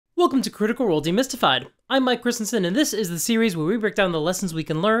Welcome to Critical Role Demystified. I'm Mike Christensen, and this is the series where we break down the lessons we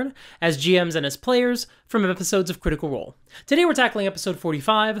can learn as GMs and as players from episodes of Critical Role. Today we're tackling episode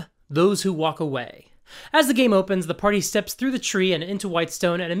 45, Those Who Walk Away. As the game opens, the party steps through the tree and into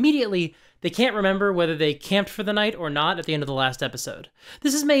Whitestone, and immediately they can't remember whether they camped for the night or not at the end of the last episode.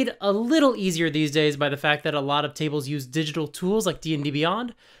 This is made a little easier these days by the fact that a lot of tables use digital tools like D&D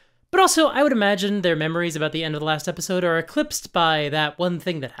Beyond, but also, I would imagine their memories about the end of the last episode are eclipsed by that one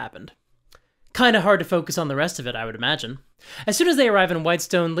thing that happened. Kinda hard to focus on the rest of it, I would imagine. As soon as they arrive in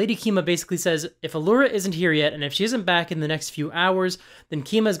Whitestone, Lady Kima basically says if Allura isn't here yet, and if she isn't back in the next few hours, then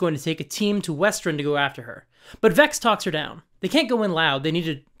Kima is going to take a team to Western to go after her. But Vex talks her down. They can't go in loud, they need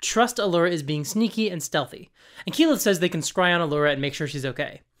to trust Allura is being sneaky and stealthy. And Keyleth says they can scry on Allura and make sure she's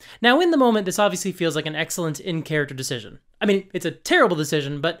okay. Now in the moment, this obviously feels like an excellent in-character decision. I mean, it's a terrible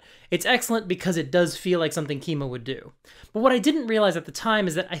decision, but it's excellent because it does feel like something Kima would do. But what I didn't realize at the time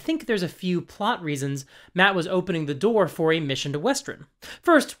is that I think there's a few plot reasons Matt was opening the door for a mission to Western.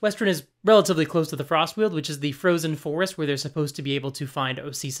 First, Western is relatively close to the Frostweald, which is the frozen forest where they're supposed to be able to find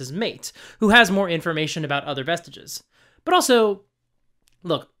Osisa's mate, who has more information about other vestiges. But also,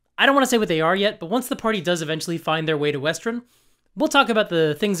 look, I don't want to say what they are yet, but once the party does eventually find their way to Western, we'll talk about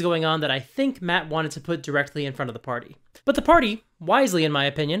the things going on that I think Matt wanted to put directly in front of the party. But the party, wisely in my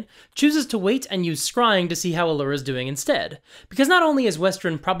opinion, chooses to wait and use scrying to see how Allura's doing instead. Because not only is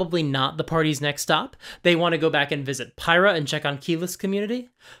Western probably not the party's next stop, they want to go back and visit Pyra and check on Keyleth's community,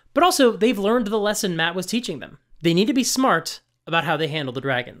 but also they've learned the lesson Matt was teaching them. They need to be smart about how they handle the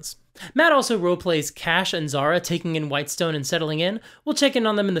dragons. Matt also roleplays Cash and Zara taking in Whitestone and settling in. We'll check in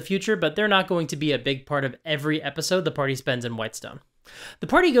on them in the future, but they're not going to be a big part of every episode the party spends in Whitestone. The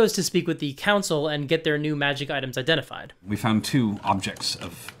party goes to speak with the council and get their new magic items identified. We found two objects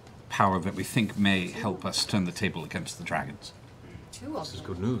of power that we think may help us turn the table against the dragons. Two objects? This is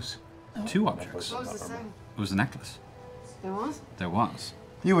good news. Two objects. What was the second? It was a necklace. There was? There was.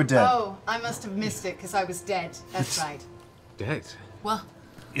 You were dead. Oh, I must have missed it because I was dead. That's right. Dead? Well,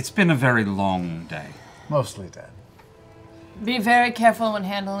 It's been a very long day. Mostly dead. Be very careful when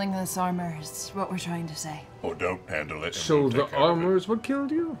handling this armor, is what we're trying to say. Or don't handle it. So the armor is what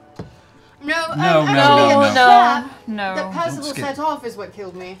killed you? no, No, actually, no, it's no. that No. that Percival Don't skip. set off is what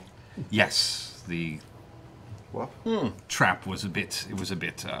killed me. Yes, the What? trap was a bit,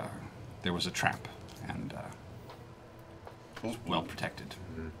 there was a trap, and it was well protected.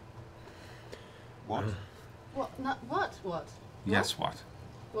 What? What? Not, what? What? Yes, what?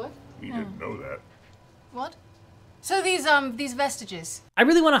 What? You didn't know that. What? So these vestiges. I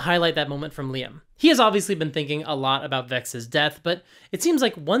really want to highlight that moment from Liam. He has obviously been thinking a lot about Vex's death, but it seems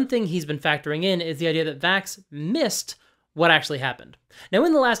like one thing he's been factoring in is the idea that Vax missed what actually happened. Now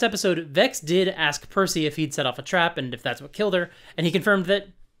in the last episode, Vex did ask Percy if he'd set off a trap and if that's what killed her, and he confirmed that,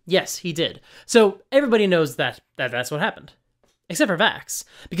 yes, he did. So everybody knows that that's what happened. Except for Vax.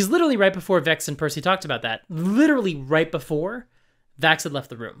 Because literally right before Vex and Percy talked about that, literally right before, Vax had left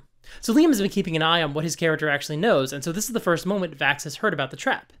the room. So Liam has been keeping an eye on what his character actually knows, and so this is the first moment Vax has heard about the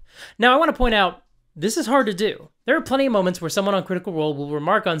trap. Now I want to point out, this is hard to do. There are plenty of moments where someone on Critical Role will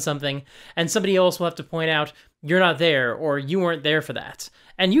remark on something, and somebody else will have to point out, you're not there, or you weren't there for that.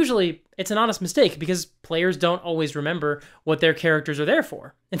 And usually, it's an honest mistake, because players don't always remember what their characters are there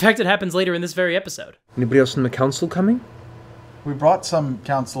for. In fact, it happens later in this very episode. Anybody else from the council coming? We brought some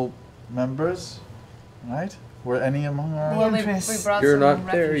council members, right? Were any among our Well, we interests? brought You're some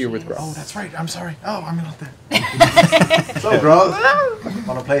not there, you're with refugees. Grog. Oh, that's right. I'm sorry. Oh, I'm not there. So, Grog,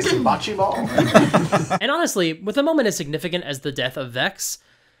 want to play some bocce ball? And honestly, with a moment as significant as the death of Vex,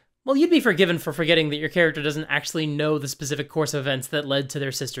 well, you'd be forgiven for forgetting that your character doesn't actually know the specific course of events that led to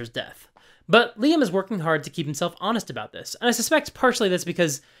their sister's death. But Liam is working hard to keep himself honest about this, and I suspect partially that's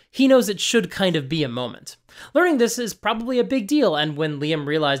because he knows it should kind of be a moment. Learning this is probably a big deal, and when Liam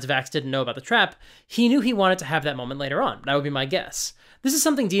realized Vax didn't know about the trap, he knew he wanted to have that moment later on. That would be my guess. This is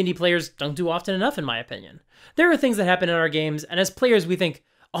something D&D players don't do often enough, in my opinion. There are things that happen in our games, and as players we think,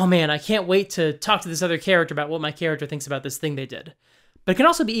 oh man, I can't wait to talk to this other character about what my character thinks about this thing they did. But it can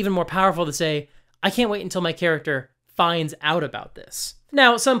also be even more powerful to say, I can't wait until my character finds out about this.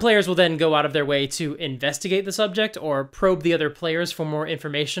 Now, some players will then go out of their way to investigate the subject or probe the other players for more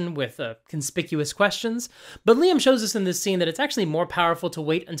information with conspicuous questions, but Liam shows us in this scene that it's actually more powerful to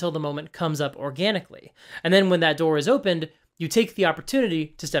wait until the moment comes up organically, and then when that door is opened, you take the opportunity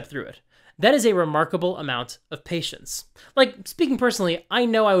to step through it. That is a remarkable amount of patience. Like, speaking personally, I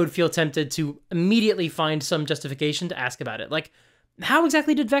know I would feel tempted to immediately find some justification to ask about it, like, How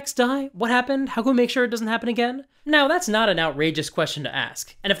exactly did Vex die? What happened? How can we make sure it doesn't happen again? Now, that's not an outrageous question to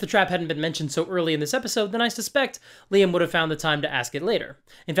ask, and if the trap hadn't been mentioned so early in this episode, then I suspect Liam would have found the time to ask it later.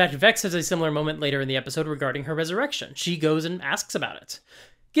 In fact, Vex has a similar moment later in the episode regarding her resurrection. She goes and asks about it.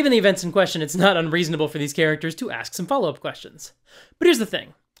 Given the events in question, it's not unreasonable for these characters to ask some follow-up questions. But here's the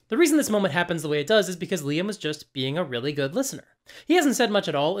thing. The reason this moment happens the way it does is because Liam was just being a really good listener. He hasn't said much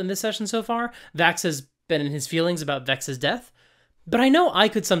at all in this session so far. Vax has been in his feelings about Vex's death. But I know I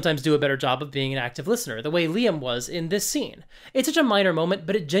could sometimes do a better job of being an active listener, the way Liam was in this scene. It's such a minor moment,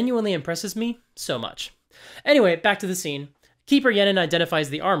 but it genuinely impresses me so much. Anyway, back to the scene. Keeper Yenin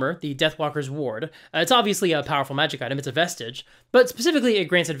identifies the armor, the Deathwalker's ward. It's obviously a powerful magic item, it's a vestige, but specifically it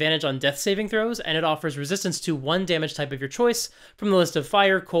grants advantage on death saving throws, and it offers resistance to one damage type of your choice from the list of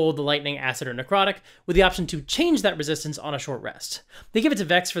fire, cold, lightning, acid, or necrotic, with the option to change that resistance on a short rest. They give it to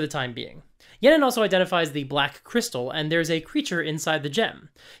Vex for the time being. Yenin also identifies the black crystal, and there's a creature inside the gem.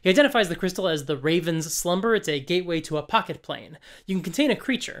 He identifies the crystal as the Raven's Slumber. It's a gateway to a pocket plane. You can contain a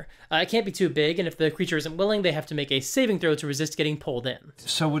creature. It can't be too big, and if the creature isn't willing, they have to make a saving throw to resist getting pulled in.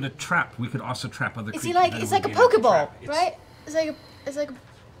 So with a trap, we could also trap other creatures. Is he like, it's like a Pokeball, right? It's like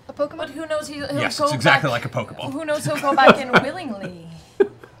a Pokemon? But who knows he'll Yes, go it's exactly back, like a Pokeball. Who knows he'll go back in willingly.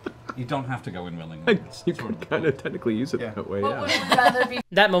 You don't have to go in willingly. You can kind of technically use it that way, What yeah. would rather be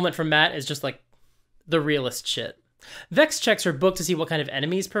That moment from Matt is just like the realest shit. Vex checks her book to see what kind of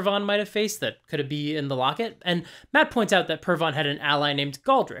enemies Pervon might have faced that could be in the locket, and Matt points out that Pervon had an ally named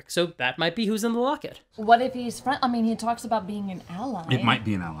Galdrick, so that might be who's in the locket. What if he's friend? I mean, he talks about being an ally. It might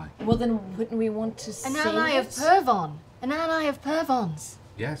be an ally. Well, then wouldn't we want to An save ally of it? Pervon. An ally of Pervon's.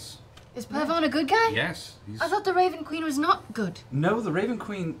 Yes. Is Pervon a good guy? Yes. I thought the Raven Queen was not good. No, the Raven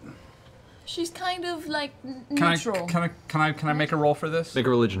Queen. She's kind of like Can neutral. I make a roll for this? Make a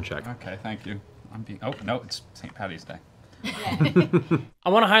religion check. Okay, thank you. Oh no, it's St. Paddy's Day. I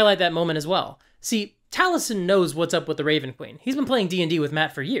want to highlight that moment as well. See, Taliesin knows what's up with the Raven Queen. He's been playing D&D with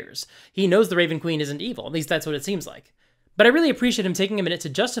Matt for years. He knows the Raven Queen isn't evil, at least that's what it seems like. But I really appreciate him taking a minute to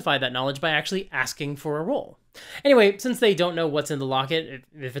justify that knowledge by actually asking for a roll. Anyway, since they don't know what's in the locket,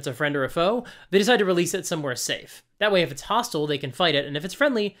 if it's a friend or a foe, they decide to release it somewhere safe. That way, if it's hostile, they can fight it, and if it's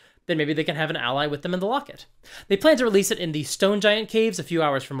friendly, then maybe they can have an ally with them in the locket. They plan to release it in the Stone Giant Caves a few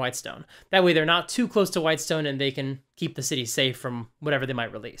hours from Whitestone. That way they're not too close to Whitestone and they can keep the city safe from whatever they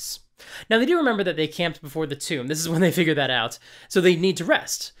might release. Now they do remember that they camped before the tomb. This is when they figure that out, so they need to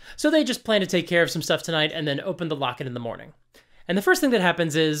rest. So they just plan to take care of some stuff tonight and then open the locket in the morning. And the first thing that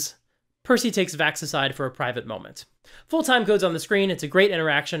happens is Percy takes Vax aside for a private moment. Full time codes on the screen, it's a great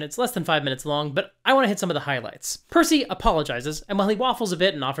interaction, it's less than 5 minutes long, but I want to hit some of the highlights. Percy apologizes, and while he waffles a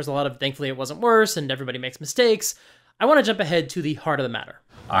bit and offers a lot of thankfully it wasn't worse and everybody makes mistakes, I want to jump ahead to the heart of the matter.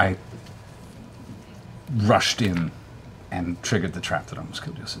 I rushed in and triggered the trap that almost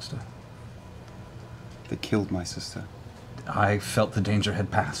killed your sister. They killed my sister. I felt the danger had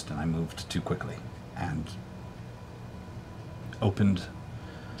passed and I moved too quickly and opened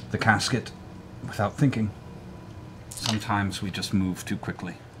the casket without thinking. Sometimes we just move too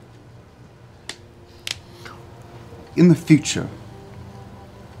quickly. In the future,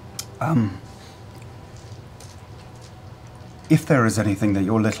 if there is anything that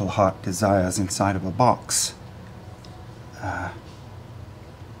your little heart desires inside of a box,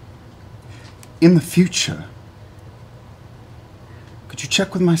 in the future, could you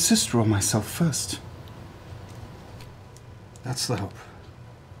check with my sister or myself first? That's the hope.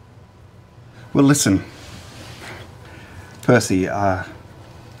 Well, listen, Percy, we are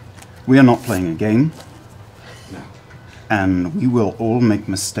not playing a game. No. And we will all make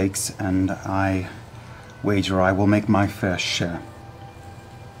mistakes, and I wager I will make my fair share.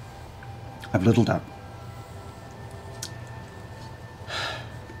 I've little doubt.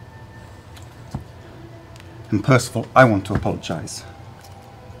 And Percival, I want to apologize.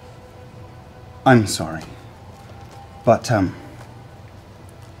 I'm sorry. But, and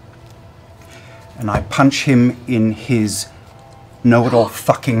I punch him in his know-it-all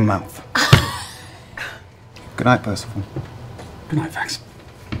fucking mouth. Good night, Percival. Good night, Vax.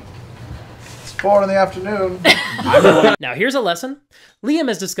 It's 4 in the afternoon. Now here's a lesson. Liam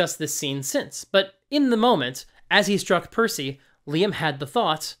has discussed this scene since, but in the moment, as he struck Percy, Liam had the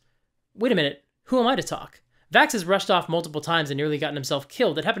thought, wait a minute, who am I to talk? Vax has rushed off multiple times and nearly gotten himself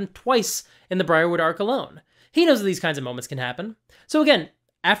killed. It happened twice in the Briarwood arc alone. He knows that these kinds of moments can happen. So again,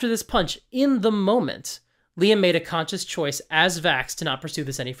 after this punch, in the moment, Liam made a conscious choice as Vax to not pursue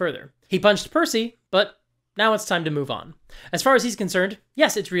this any further. He punched Percy, but now it's time to move on. As far as he's concerned,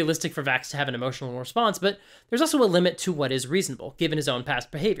 yes, it's realistic for Vax to have an emotional response, but there's also a limit to what is reasonable, given his own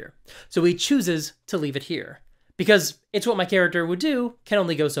past behavior. So he chooses to leave it here. because it's what my character would do can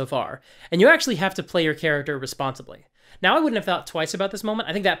only go so far, and you actually have to play your character responsibly. Now, I wouldn't have thought twice about this moment.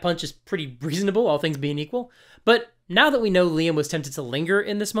 I think that punch is pretty reasonable, all things being equal. But now that we know Liam was tempted to linger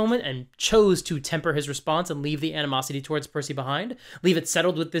in this moment and chose to temper his response and leave the animosity towards Percy behind, leave it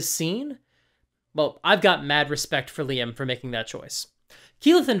settled with this scene, well, I've got mad respect for Liam for making that choice.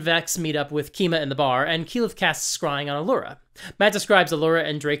 Keyleth and Vex meet up with Kima in the bar, and Keyleth casts scrying on Allura. Matt describes Allura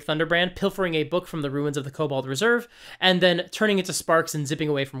and Drake Thunderbrand pilfering a book from the ruins of the Cobalt Reserve, and then turning into sparks and zipping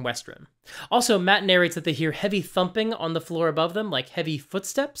away from Westrim. Also, Matt narrates that they hear heavy thumping on the floor above them, like heavy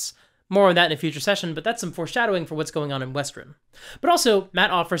footsteps. More on that in a future session, but that's some foreshadowing for what's going on in Westrim. But also, Matt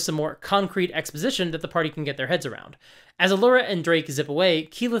offers some more concrete exposition that the party can get their heads around. As Allura and Drake zip away,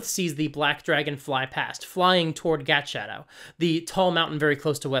 Keyleth sees the black dragon fly past, flying toward Gat Shadow, the tall mountain very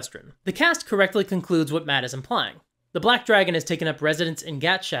close to Westrim. The cast correctly concludes what Matt is implying. The black dragon has taken up residence in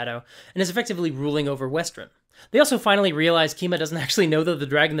Gat Shadow and is effectively ruling over Westrim. They also finally realize Kima doesn't actually know that the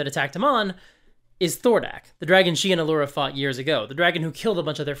dragon that attacked him on is Thordak, the dragon she and Allura fought years ago, the dragon who killed a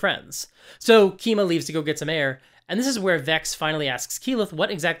bunch of their friends. So Kima leaves to go get some air, and this is where Vex finally asks Keyleth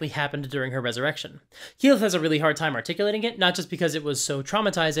what exactly happened during her resurrection. Keyleth has a really hard time articulating it, not just because it was so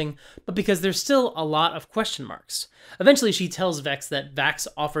traumatizing, but because there's still a lot of question marks. Eventually she tells Vex that Vax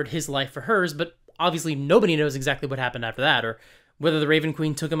offered his life for hers, but obviously nobody knows exactly what happened after that, or whether the Raven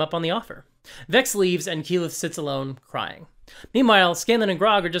Queen took him up on the offer. Vex leaves, and Keyleth sits alone, crying. Meanwhile, Scanlan and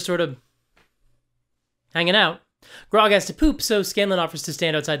Grog are just sort of hanging out. Grog has to poop, so Scanlan offers to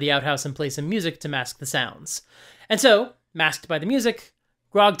stand outside the outhouse and play some music to mask the sounds. And so, masked by the music,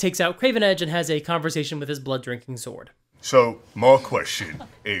 Grog takes out Craven Edge and has a conversation with his blood-drinking sword. So, my question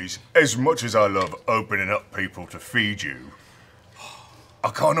is, as much as I love opening up people to feed you, I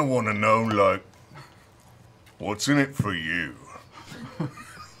kind of want to know, like, what's in it for you?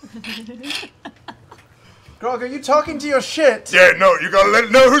 Grog, are you talking to your shit? Yeah, no, you gotta let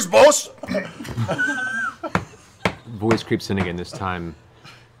it know who's boss. Voice creeps in again this time.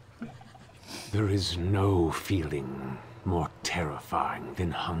 There is no feeling more terrifying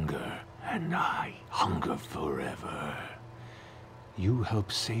than hunger, and I hunger forever. You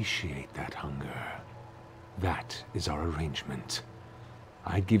help satiate that hunger. That is our arrangement.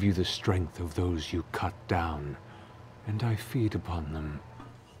 I give you the strength of those you cut down, and I feed upon them.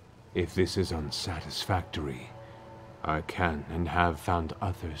 If this is unsatisfactory, I can and have found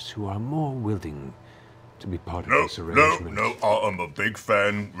others who are more willing to be part of this arrangement. No, I'm a big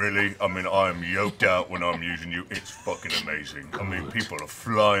fan, really. I mean, I'm yoked out when I'm using you. It's fucking amazing. I mean, people are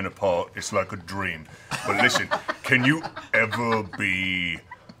flying apart. It's like a dream. But listen, can you ever be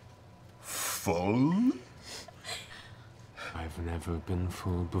full? I've never been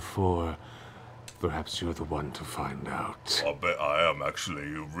full before. Perhaps you're the one to find out. I bet I am, actually.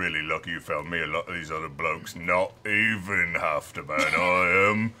 You're really lucky you found me. A lot of these other blokes, not even half the man I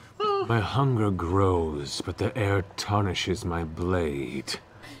am. My hunger grows, but the air tarnishes my blade.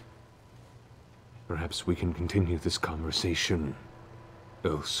 Perhaps we can continue this conversation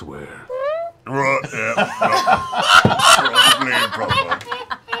elsewhere. Right, yeah. Probably improper.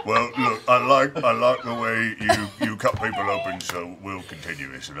 Well, look, I like the way you cut people open, so we'll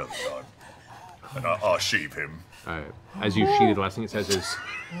continue this another time. And I'll sheave him. As you sheathe, the last thing it says is,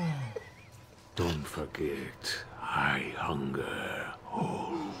 don't forget, I hunger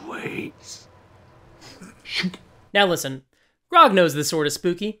always. Now listen, Grog knows this sword is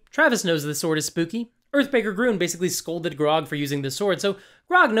spooky, Travis knows this sword is spooky, Earthbreaker Groon basically scolded Grog for using this sword, so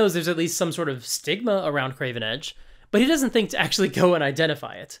Grog knows there's at least some sort of stigma around Craven Edge, but he doesn't think to actually go and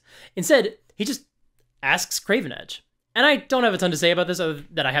identify it. Instead, he just asks Craven Edge. And I don't have a ton to say about this other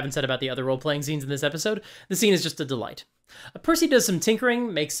that I haven't said about the other role-playing scenes in this episode. The scene is just a delight. Percy does some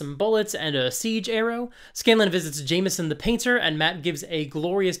tinkering, makes some bullets and a siege arrow. Scanlan visits Jameson the painter, and Matt gives a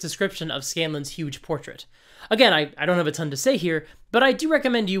glorious description of Scanlan's huge portrait. Again, I don't have a ton to say here, but I do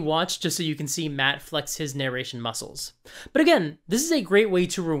recommend you watch just so you can see Matt flex his narration muscles. But again, this is a great way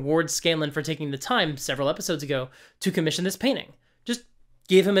to reward Scanlan for taking the time, several episodes ago, to commission this painting. Just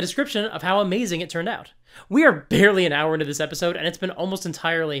give him a description of how amazing it turned out. We are barely an hour into this episode, and it's been almost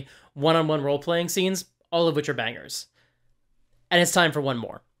entirely one-on-one role-playing scenes, all of which are bangers. And it's time for one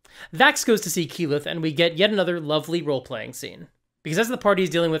more. Vax goes to see Keyleth, and we get yet another lovely role-playing scene. Because as the party is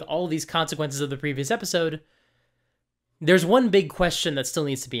dealing with all of these consequences of the previous episode, there's one big question that still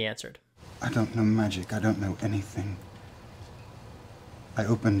needs to be answered. I don't know magic. I don't know anything. I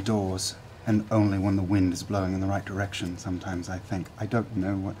open doors, and only when the wind is blowing in the right direction, sometimes I think. I don't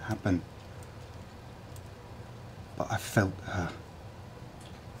know what happened. But I felt her.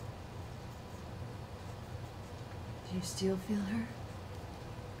 Do you still feel her?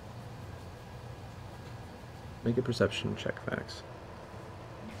 Make a perception check, Vax.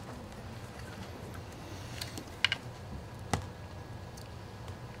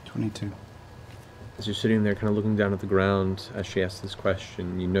 22. As you're sitting there kind of looking down at the ground as she asks this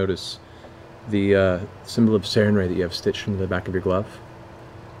question, you notice the symbol of Sarenrae that you have stitched into the back of your glove.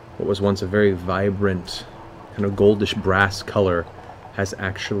 What was once a very vibrant, kind of goldish brass color has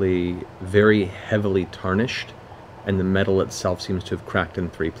actually very heavily tarnished, and the metal itself seems to have cracked in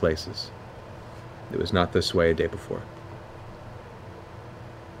 3 places. It was not this way a day before.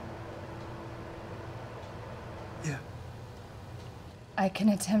 Yeah. I can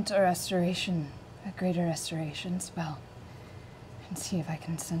attempt a greater restoration spell, and see if I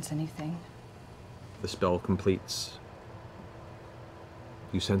can sense anything. The spell completes.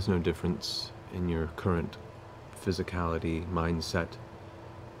 You sense no difference in your current physicality, mindset,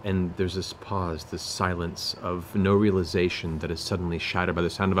 and there's this pause, this silence of no realization that is suddenly shattered by the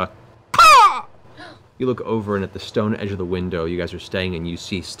sound of a "Caw!" You look over, and at the stone edge of the window you guys are staying in, you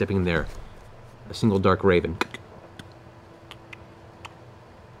see stepping there a single dark raven.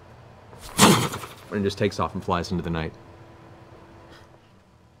 And it just takes off and flies into the night.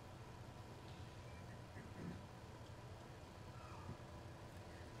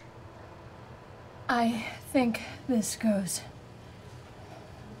 I think this goes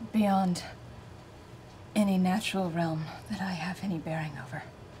beyond any natural realm that I have any bearing over.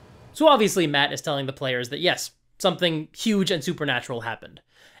 So obviously Matt is telling the players that yes, something huge and supernatural happened.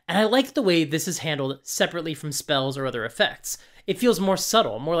 And I like the way this is handled separately from spells or other effects. It feels more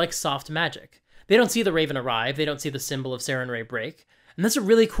subtle, more like soft magic. They don't see the raven arrive, they don't see the symbol of Sarenrae break, and that's a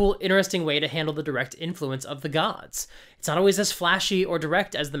really cool, interesting way to handle the direct influence of the gods. It's not always as flashy or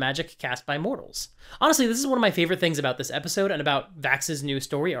direct as the magic cast by mortals. Honestly, this is one of my favorite things about this episode and about Vax's new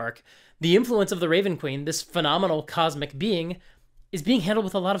story arc. The influence of the Raven Queen, this phenomenal cosmic being, is being handled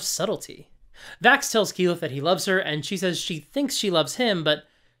with a lot of subtlety. Vax tells Keyleth that he loves her, and she says she thinks she loves him, but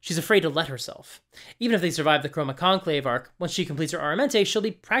she's afraid to let herself. Even if they survive the Chroma Conclave arc, once she completes her Aramente, she'll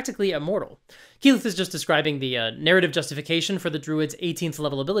be practically immortal. Keyleth is just describing the narrative justification for the druid's 18th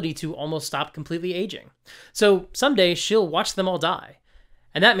level ability to almost stop completely aging. So someday she'll watch them all die.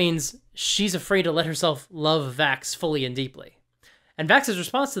 And that means she's afraid to let herself love Vax fully and deeply. And Vax's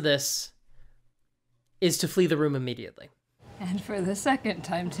response to this is to flee the room immediately. And for the second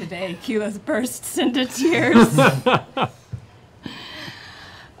time today, Keyleth bursts into tears.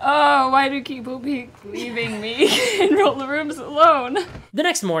 Oh, why do people keep leaving me in roller rooms alone? The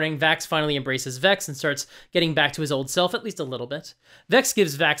next morning, Vax finally embraces Vex and starts getting back to his old self, at least a little bit. Vex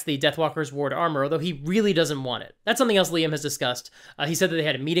gives Vax the Deathwalker's Ward armor, although he really doesn't want it. That's something else Liam has discussed. He said that they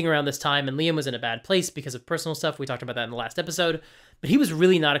had a meeting around this time, and Liam was in a bad place because of personal stuff. We talked about that in the last episode. But he was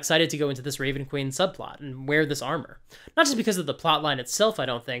really not excited to go into this Raven Queen subplot and wear this armor. Not just because of the plotline itself, I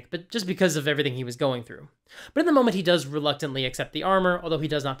don't think, but just because of everything he was going through. But in the moment, he does reluctantly accept the armor, although he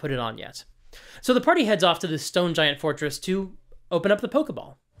does not put it on yet. So the party heads off to the stone giant fortress to open up the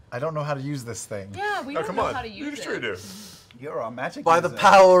Pokeball. I don't know how to use this thing. Yeah, we don't know how to use it. You're our magic By user. the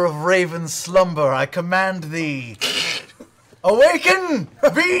power of Raven slumber, I command thee. Awaken,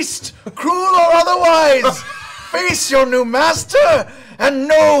 beast, cruel or otherwise. Face your new master and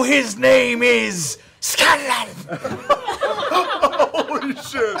know his name is Scanlan. Holy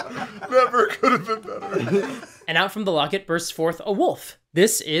shit! Never could have been better. And out from the locket bursts forth a wolf.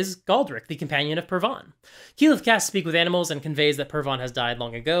 This is Galdrick, the companion of Pervan. Keyleth casts Speak with Animals and conveys that Pervan has died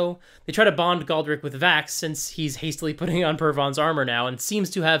long ago. They try to bond Galdrick with Vax since he's hastily putting on Pervan's armor now and seems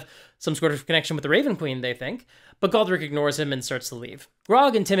to have some sort of connection with the Raven Queen, they think. But Galdrick ignores him and starts to leave.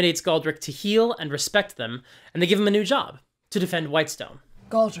 Grog intimidates Galdrick to heal and respect them, and they give him a new job, to defend Whitestone.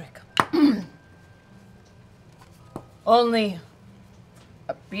 Galdrick. Only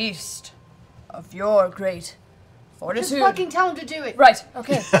a beast of your great fortitude. Just fucking tell him to do it. Right,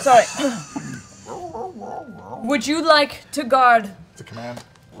 okay, sorry. Would you like to guard It's a command.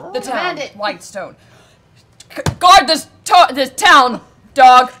 the town, Command it. Whitestone? Guard this town,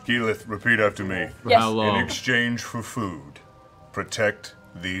 dog. Keyleth, repeat after me. Yes. How In long? exchange for food, protect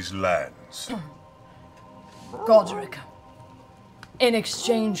these lands. Galdrick. In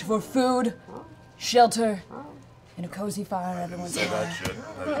exchange for food, shelter, and a cozy fire everyone's Say that alive. shit.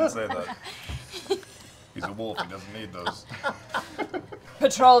 I didn't say that. He's a wolf. He doesn't need those.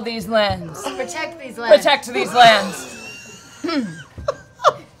 Patrol these lands. Protect these lands. Protect these lands.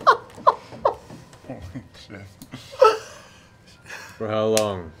 Shit. For how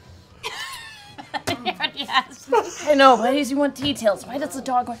long? I know, why does he want details? Why does the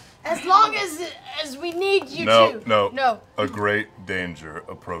dog want... As long as we need you No, to. no. No. A great danger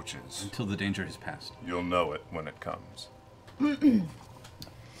approaches. Until the danger has passed. You'll know it when it comes.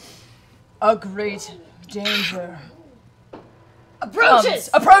 A great danger Approaches!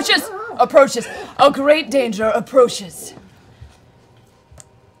 approaches. A great danger approaches.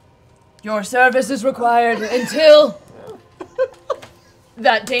 Your service is required until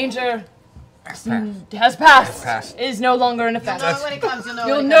that danger has passed. Is no longer in effect. You'll know when it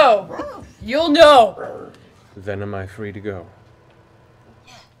comes. You'll know. Then am I free to go?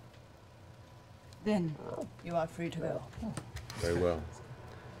 Then you are free to go. Very well.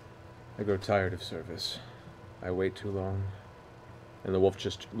 I grow tired of service. I wait too long. And the wolf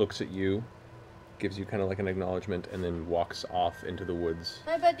just looks at you, gives you kind of like an acknowledgement, and then walks off into the woods.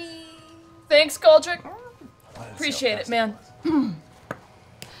 Bye, buddy. Thanks, Goldrick. Appreciate it, man. Man,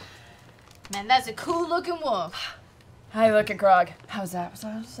 that's a cool looking wolf. Hi, look at Grog. How's that?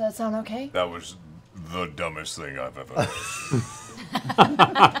 Does that sound okay? That was the dumbest thing I've ever heard.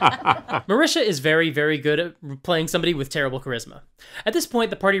 Marisha is very, very good at playing somebody with terrible charisma. At this point,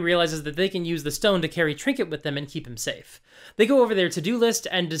 the party realizes that they can use the stone to carry Trinket with them and keep him safe. They go over their to-do list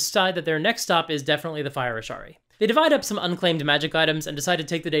and decide that their next stop is definitely the Fire Ashari. They divide up some unclaimed magic items and decide to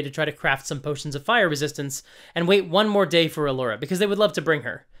take the day to try to craft some potions of fire resistance and wait one more day for Allura because they would love to bring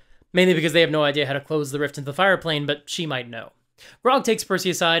her. Mainly because they have no idea how to close the rift into the fire plane, but she might know. Grog takes Percy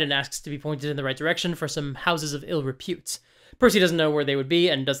aside and asks to be pointed in the right direction for some houses of ill repute. Percy doesn't know where they would be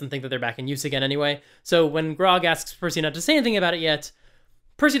and doesn't think that they're back in use again anyway, so when Grog asks Percy not to say anything about it yet,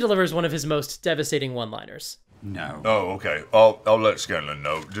 Percy delivers one of his most devastating one-liners. No. Oh, okay. I'll let Scanlan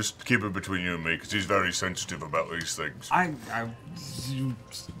know. Just keep it between you and me, because he's very sensitive about these things.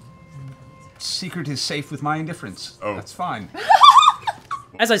 Secret is safe with my indifference. Oh. That's fine.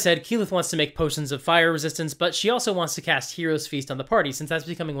 As I said, Keyleth wants to make potions of fire resistance, but she also wants to cast Hero's Feast on the party, since that's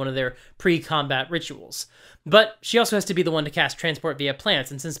becoming one of their pre-combat rituals. But she also has to be the one to cast Transport via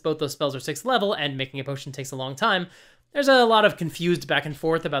plants, and since both those spells are 6th level, and making a potion takes a long time, there's a lot of confused back and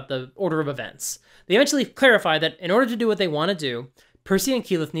forth about the order of events. They eventually clarify that in order to do what they want to do, Percy and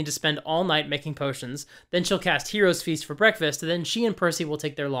Keyleth need to spend all night making potions, then she'll cast Hero's Feast for breakfast, and then she and Percy will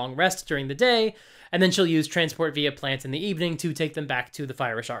take their long rest during the day, and then she'll use Transport via plants in the evening to take them back to the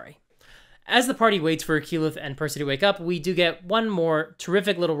Fire Ashari. As the party waits for Keyleth and Percy to wake up, we do get one more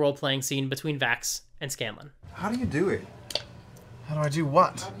terrific little role-playing scene between Vax and Scanlan. How do you do it? How do I do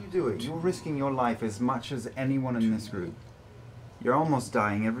what? How do you do it? You're risking your life as much as anyone in this group. You're almost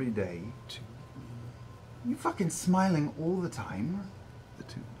dying every day. You're fucking smiling all the time.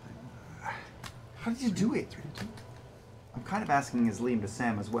 How did you do it? I'm kind of asking as Liam to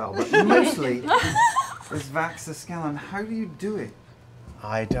Sam as well, but mostly as Vax to Scanlan, how do you do it?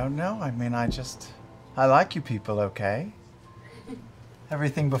 I don't know. I mean, I like you people, okay?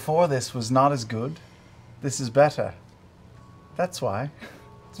 Everything before this was not as good. This is better. That's why.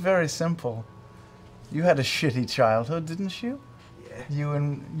 It's very simple. You had a shitty childhood, didn't you? Yeah.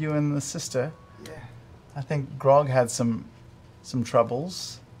 You and the sister. Yeah. I think Grog had some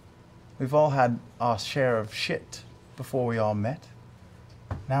troubles. We've all had our share of shit before we all met.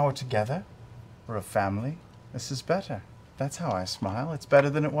 Now we're together. We're a family. This is better. That's how I smile. It's better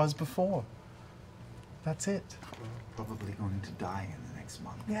than it was before. That's it. We're probably going to die in the next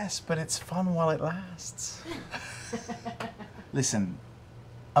month. Yes, but it's fun while it lasts. Listen,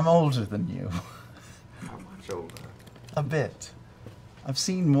 I'm older than you. How much older? A bit. I've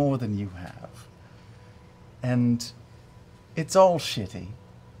seen more than you have. And it's all shitty.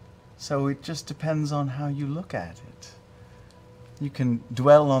 So it just depends on how you look at it. You can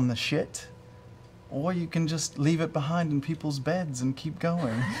dwell on the shit, or you can just leave it behind in people's beds and keep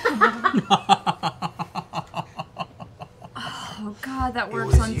going. Oh God, that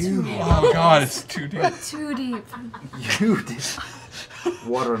works on too deep. Oh God, it's too deep. Too deep. You did.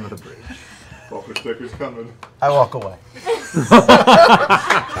 Water under the bridge. Bumper sticker's coming. I walk away.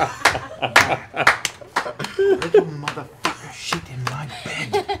 Little motherfucker shit in my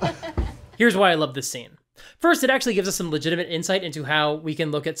bed. Here's why I love this scene. First, it actually gives us some legitimate insight into how we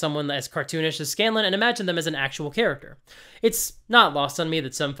can look at someone as cartoonish as Scanlan and imagine them as an actual character. It's not lost on me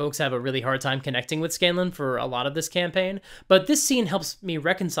that some folks have a really hard time connecting with Scanlan for a lot of this campaign, but this scene helps me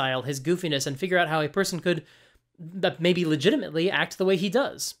reconcile his goofiness and figure out how a person could maybe legitimately act the way he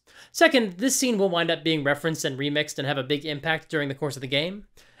does. Second, this scene will wind up being referenced and remixed and have a big impact during the course of the game.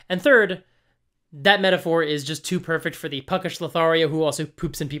 And third, that metaphor is just too perfect for the puckish Lothario who also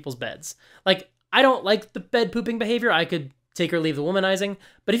poops in people's beds. Like, I don't like the bed pooping behavior. I could take or leave the womanizing,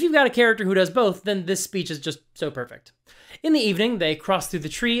 but if you've got a character who does both, then this speech is just so perfect. In the evening, they cross through the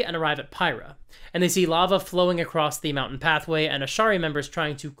tree and arrive at Pyra, and they see lava flowing across the mountain pathway and Ashari members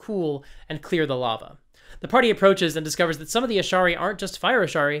trying to cool and clear the lava. The party approaches and discovers that some of the Ashari aren't just fire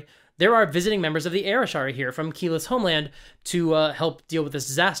Ashari, there are visiting members of the Air Ashari here from Keyleth's homeland to help deal with this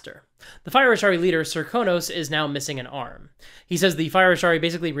disaster. The Fire Ashari leader, Sir Konos, is now missing an arm. He says the Fire Ashari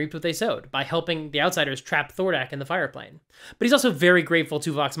basically reaped what they sowed by helping the Outsiders trap Thordak in the fire plane. But he's also very grateful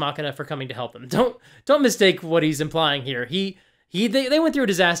to Vox Machina for coming to help him. Don't mistake what he's implying here. They went through a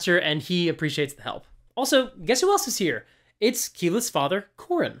disaster and he appreciates the help. Also, guess who else is here? It's Keyleth's father,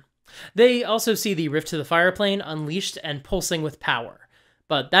 Corin. They also see the rift to the fire plane unleashed and pulsing with power.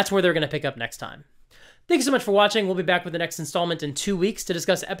 But that's where they're going to pick up next time. Thank you so much for watching. We'll be back with the next installment in 2 weeks to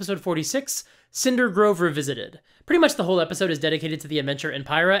discuss episode 46, Cinder Grove Revisited. Pretty much the whole episode is dedicated to the adventure in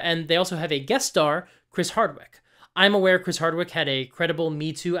Pyra, and they also have a guest star, Chris Hardwick. I'm aware Chris Hardwick had a credible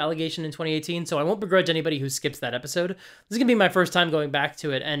Me Too allegation in 2018, so I won't begrudge anybody who skips that episode. This is going to be my first time going back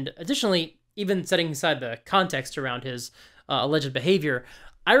to it, and additionally, even setting aside the context around his alleged behavior,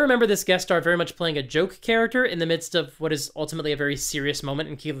 I remember this guest star very much playing a joke character in the midst of what is ultimately a very serious moment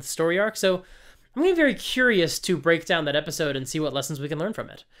in Keyleth's story arc, so I'm going to be very curious to break down that episode and see what lessons we can learn from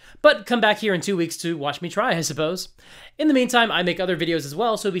it. But come back here in 2 weeks to watch me try, I suppose. In the meantime, I make other videos as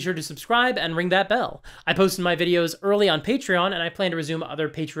well, so be sure to subscribe and ring that bell. I post my videos early on Patreon, and I plan to resume other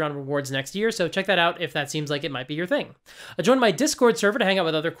Patreon rewards next year, so check that out if that seems like it might be your thing. Join my Discord server to hang out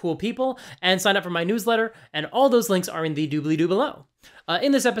with other cool people, and sign up for my newsletter, and all those links are in the doobly-doo below.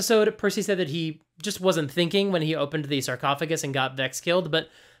 In this episode, Percy said that he just wasn't thinking when he opened the sarcophagus and got Vex killed, but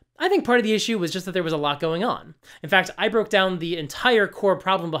I think part of the issue was just that there was a lot going on. In fact, I broke down the entire core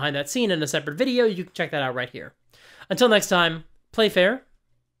problem behind that scene in a separate video. You can check that out right here. Until next time, play fair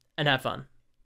and have fun.